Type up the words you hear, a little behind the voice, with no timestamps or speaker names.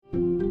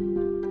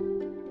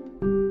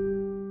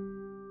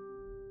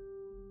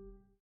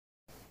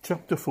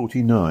Chapter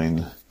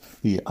 49.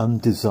 The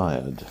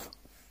Undesired.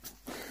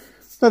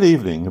 That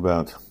evening,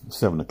 about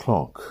 7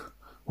 o'clock,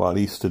 while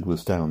Easton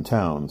was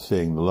downtown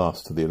seeing the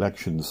last of the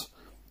elections,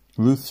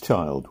 Ruth's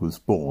child was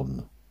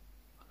born.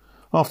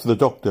 After the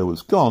doctor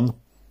was gone,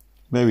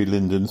 Mary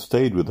Linden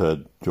stayed with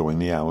her during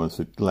the hours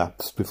that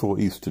elapsed before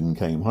Easton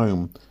came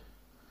home,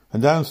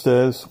 and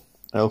downstairs,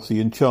 Elsie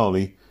and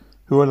Charlie,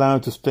 who were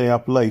allowed to stay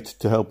up late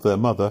to help their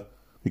mother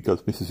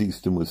because Mrs.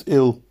 Easton was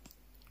ill,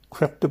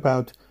 crept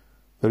about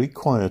very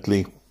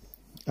quietly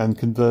and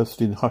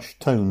conversed in hushed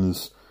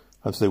tones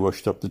as they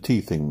washed up the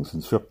tea things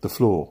and swept the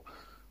floor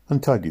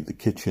and tidied the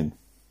kitchen.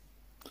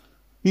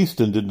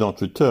 Easton did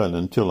not return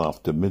until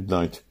after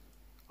midnight,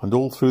 and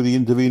all through the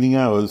intervening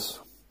hours,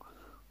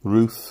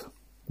 Ruth,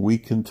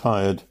 weak and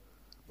tired,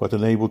 but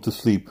unable to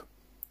sleep,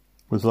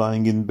 was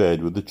lying in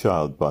bed with the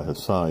child by her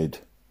side.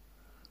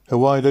 Her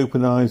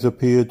wide-open eyes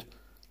appeared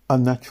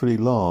unnaturally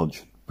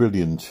large,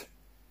 brilliant,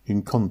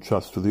 in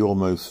contrast with the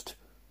almost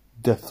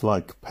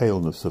death-like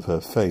paleness of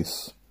her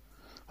face,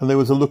 and there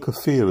was a look of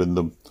fear in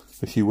them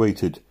as she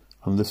waited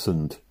and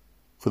listened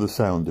for the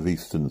sound of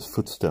Easton's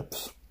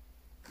footsteps.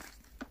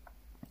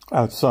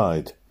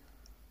 Outside,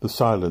 the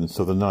silence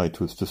of the night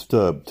was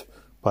disturbed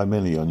by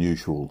many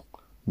unusual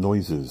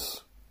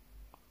noises.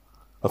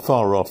 A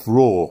far-off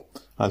roar,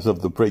 as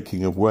of the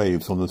breaking of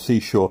waves on the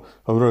seashore,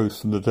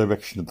 arose from the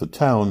direction of the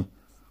town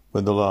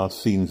when the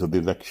last scenes of the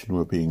election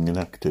were being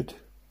enacted.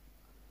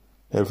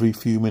 Every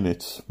few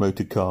minutes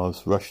motor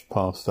cars rushed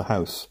past the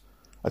house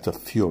at a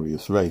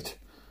furious rate,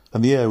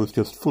 and the air was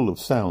just full of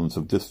sounds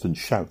of distant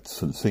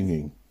shouts and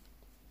singing.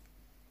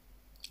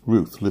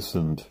 Ruth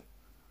listened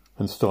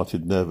and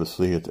started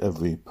nervously at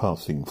every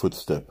passing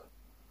footstep.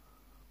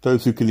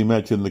 Those who can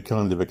imagine the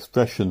kind of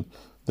expression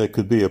there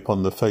could be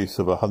upon the face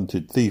of a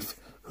hunted thief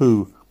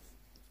who,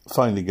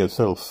 finding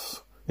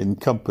herself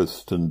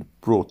encompassed and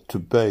brought to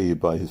bay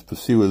by his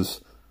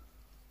pursuers,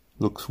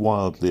 looks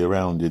wildly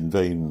around in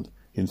vain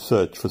in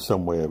search for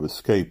some way of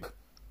escape,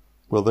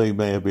 well, they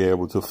may be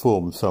able to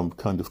form some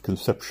kind of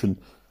conception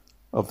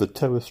of the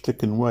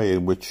terror-stricken way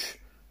in which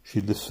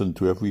she listened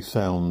to every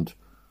sound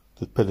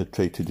that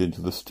penetrated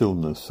into the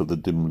stillness of the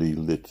dimly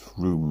lit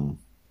room.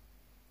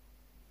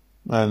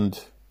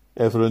 And,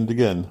 ever and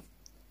again,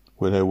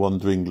 when her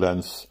wandering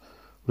glance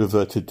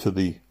reverted to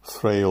the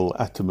frail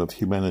atom of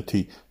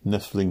humanity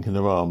nestling in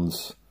her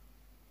arms,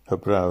 her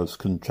brows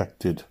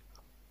contracted,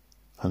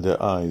 and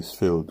her eyes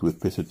filled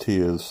with bitter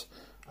tears,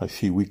 as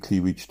she weakly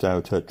reached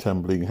out her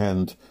trembling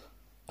hand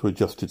to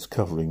adjust its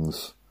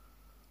coverings,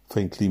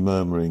 faintly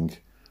murmuring,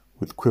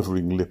 with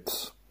quivering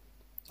lips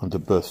and a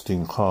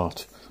bursting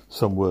heart,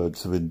 some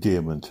words of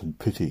endearment and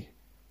pity.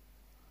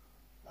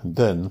 And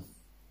then,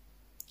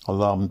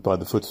 alarmed by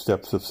the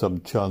footsteps of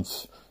some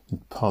chance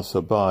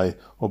passer-by,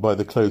 or by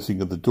the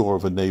closing of the door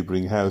of a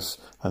neighbouring house,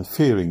 and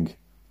fearing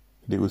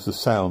that it was the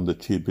sound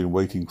that she had been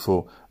waiting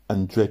for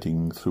and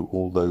dreading through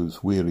all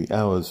those weary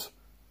hours,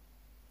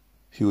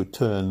 she would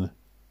turn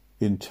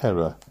in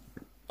terror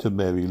to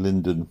Mary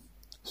Linden,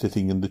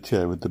 sitting in the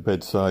chair at the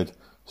bedside,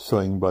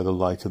 sewing by the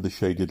light of the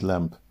shaded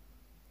lamp,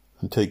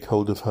 and take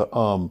hold of her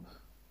arm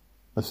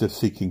as if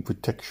seeking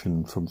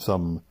protection from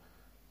some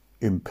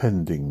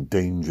impending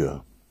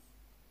danger.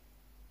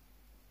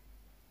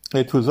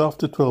 It was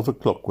after 12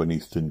 o'clock when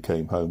Easton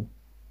came home.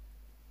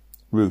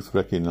 Ruth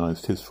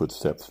recognised his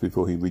footsteps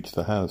before he reached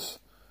the house,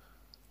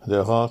 and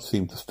her heart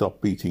seemed to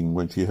stop beating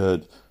when she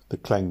heard the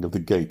clang of the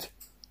gate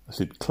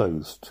as it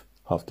closed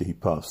after he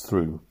passed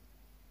through.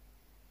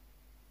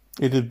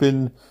 It had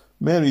been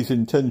Mary's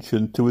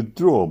intention to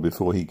withdraw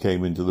before he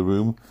came into the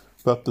room,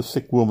 but the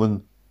sick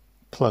woman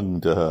clung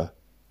to her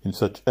in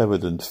such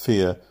evident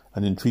fear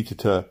and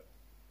entreated her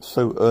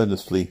so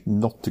earnestly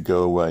not to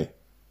go away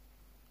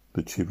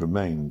that she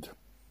remained.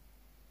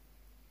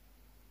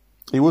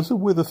 It was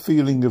with a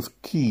feeling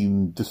of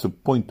keen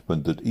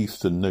disappointment that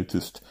Easton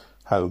noticed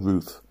how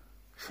Ruth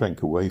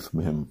shrank away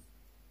from him,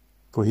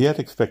 for he had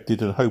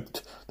expected and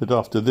hoped that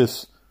after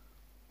this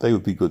they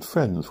would be good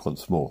friends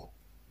once more.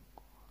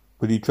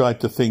 But he tried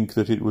to think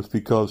that it was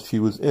because she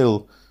was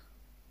ill,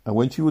 and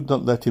when she would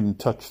not let him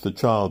touch the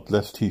child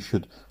lest he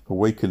should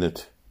awaken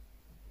it,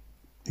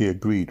 he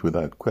agreed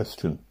without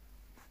question.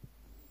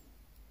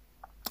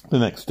 The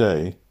next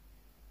day,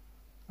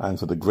 and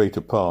for the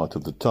greater part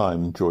of the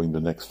time during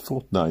the next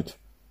fortnight,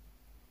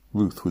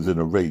 Ruth was in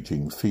a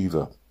raging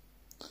fever.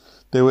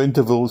 There were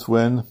intervals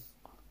when,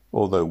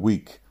 although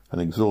weak and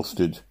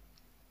exhausted,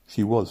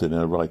 she was in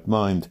her right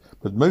mind,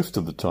 but most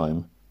of the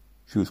time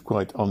she was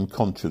quite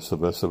unconscious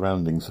of her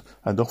surroundings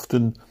and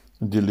often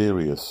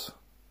delirious.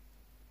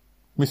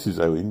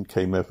 Mrs. Owen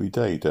came every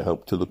day to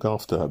help to look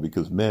after her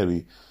because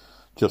Mary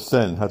just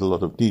then had a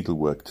lot of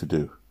needlework to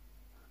do,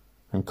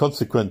 and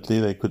consequently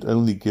they could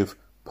only give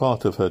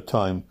part of her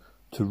time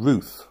to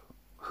Ruth,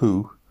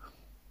 who,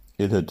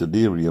 in her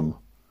delirium,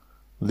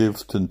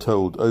 lived and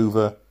told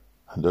over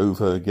and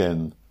over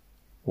again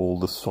all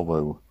the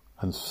sorrow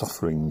and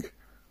suffering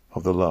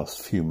of the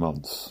last few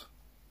months.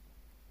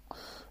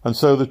 And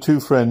so the two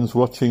friends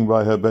watching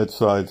by her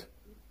bedside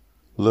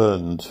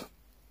learned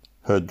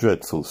her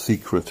dreadful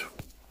secret.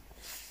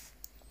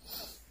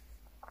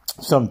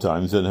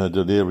 Sometimes in her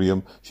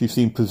delirium she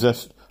seemed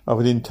possessed of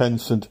an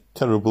intense and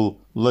terrible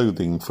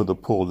loathing for the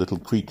poor little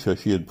creature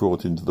she had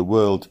brought into the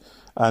world,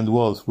 and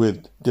was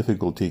with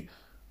difficulty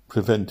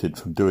prevented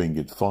from doing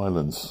it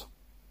violence.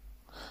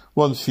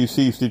 Once she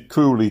seized it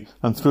cruelly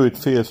and threw it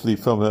fiercely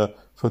from her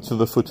to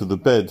the foot of the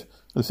bed,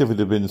 as if it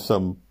had been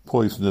some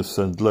poisonous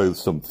and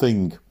loathsome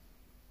thing.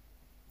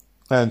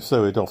 And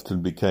so it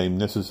often became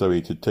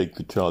necessary to take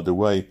the child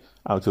away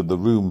out of the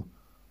room,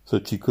 so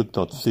that she could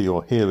not see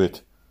or hear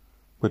it.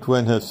 But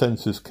when her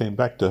senses came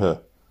back to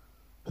her,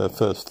 her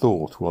first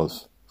thought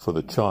was for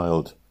the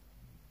child,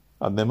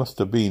 and there must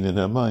have been in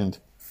her mind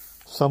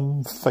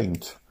some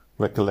faint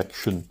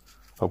recollection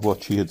of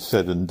what she had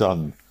said and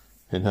done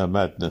in her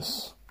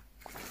madness.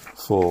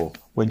 For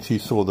when she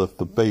saw that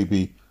the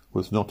baby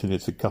was not in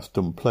its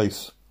accustomed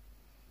place,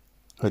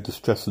 her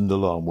distress and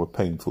alarm were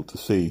painful to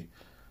see,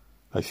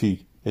 as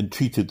she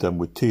entreated them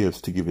with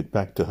tears to give it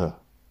back to her.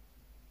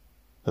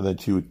 And then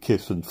she would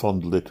kiss and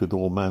fondle it with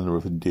all manner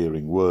of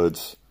endearing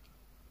words,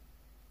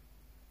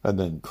 and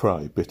then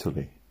cry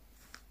bitterly.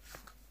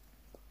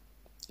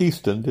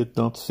 Easton did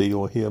not see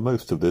or hear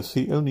most of this.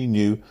 He only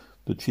knew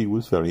that she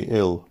was very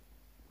ill,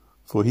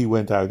 for he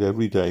went out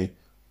every day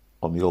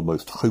on the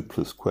almost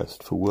hopeless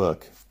quest for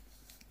work.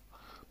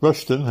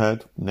 Rushton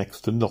had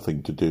next to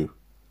nothing to do,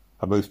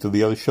 and most of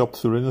the other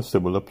shops were in a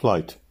similar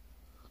plight.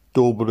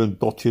 Dauber and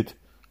Botchett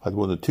had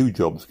 1 or 2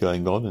 jobs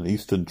going on, and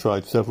Easton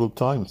tried several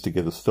times to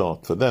get a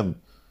start for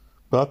them,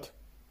 but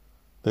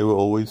they were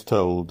always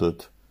told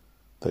that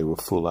they were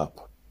full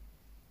up.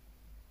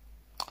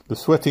 The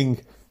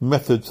sweating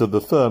methods of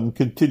the firm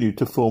continued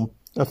to form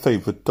a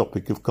favourite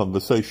topic of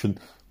conversation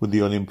with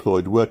the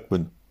unemployed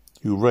workmen,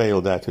 who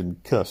railed at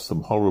and cursed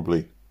them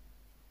horribly.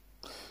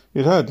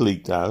 It had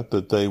leaked out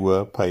that they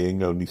were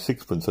paying only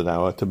 6pence an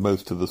hour to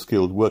most of the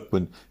skilled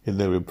workmen in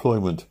their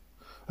employment,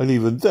 and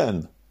even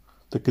then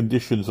the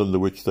conditions under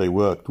which they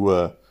worked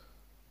were,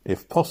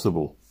 if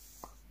possible,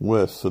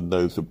 worse than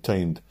those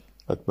obtained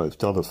at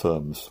most other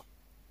firms.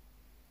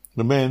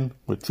 The men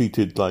were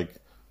treated like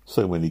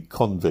so many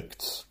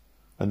convicts,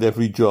 and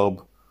every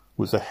job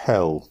was a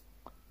hell,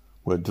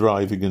 where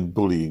driving and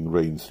bullying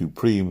reigned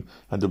supreme,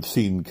 and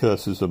obscene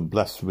curses and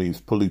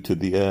blasphemies polluted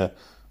the air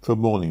from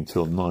morning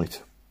till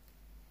night.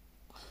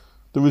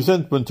 The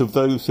resentment of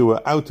those who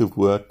were out of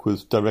work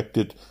was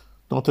directed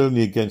not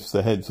only against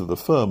the heads of the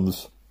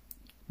firms,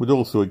 but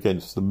also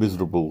against the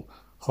miserable,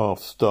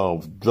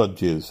 half-starved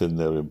drudges in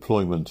their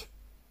employment.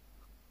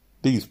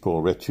 These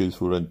poor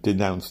wretches were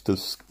denounced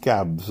as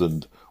scabs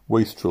and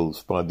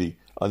wastrels by the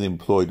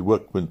unemployed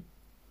workmen,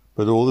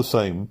 but all the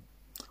same,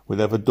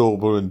 whenever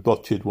Dauber and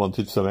Botchett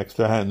wanted some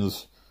extra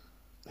hands,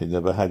 they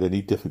never had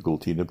any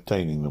difficulty in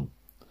obtaining them,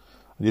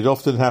 and it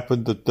often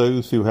happened that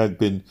those who had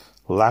been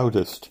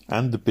loudest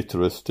and the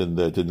bitterest in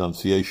their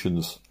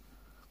denunciations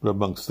were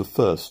amongst the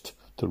first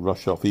to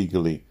rush off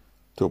eagerly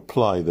to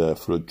apply there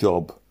for a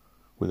job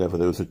whenever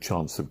there was a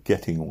chance of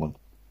getting one.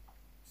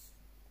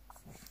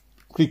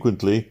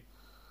 Frequently,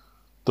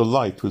 the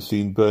light was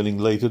seen burning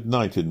late at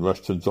night in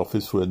Rushton's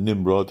office, where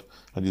Nimrod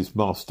and his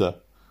master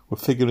were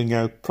figuring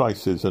out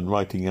prices and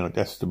writing out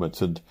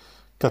estimates and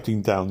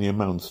cutting down the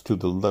amounts to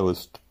the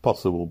lowest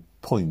possible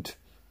point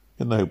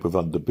in the hope of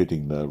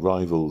underbidding their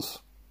rivals.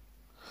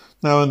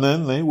 Now and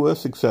then they were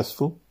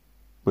successful,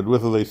 but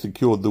whether they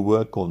secured the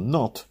work or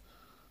not,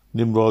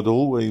 Nimrod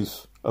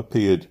always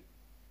appeared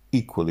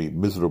equally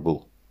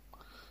miserable.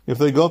 If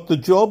they got the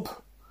job,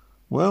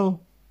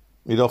 well,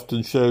 it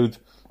often showed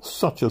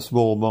such a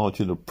small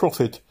margin of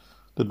profit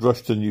that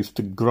Rushton used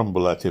to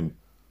grumble at him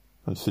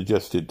and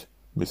suggested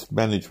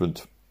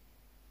mismanagement.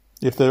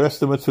 If their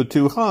estimates were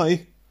too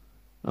high,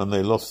 and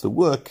they lost the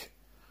work,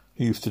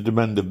 he used to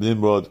demand of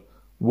Nimrod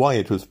why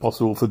it was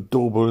possible for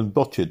Dauber and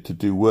Botchett to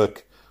do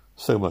work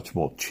so much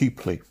more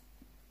cheaply.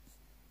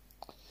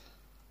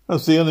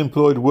 As the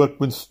unemployed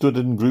workmen stood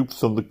in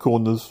groups on the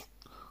corners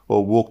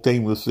or walked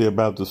aimlessly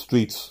about the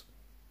streets,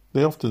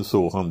 they often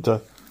saw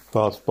Hunter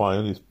pass by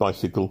on his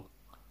bicycle,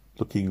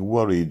 looking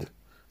worried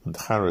and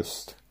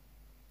harassed.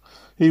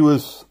 He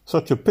was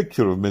such a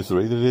picture of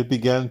misery that it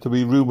began to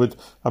be rumoured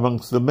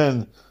amongst the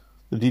men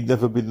that he'd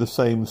never been the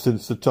same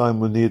since the time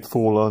when he had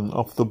fallen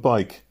off the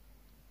bike,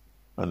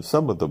 and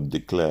some of them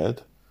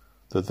declared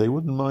that they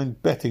wouldn't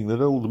mind betting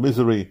that old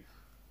Misery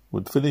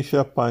would finish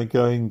up by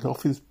going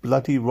off his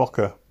bloody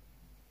rocker.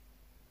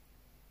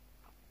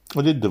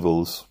 At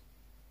intervals,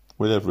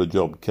 whenever a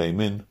job came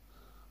in,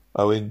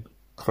 Owen,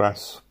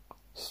 Crass,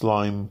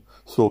 Slime,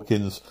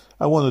 Sawkins,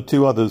 and 1 or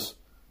 2 others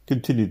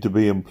continued to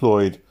be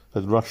employed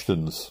at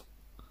Rushton's,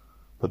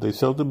 but they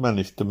seldom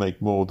managed to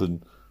make more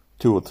than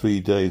 2 or 3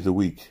 days a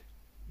week,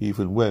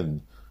 even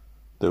when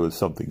there was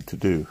something to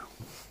do.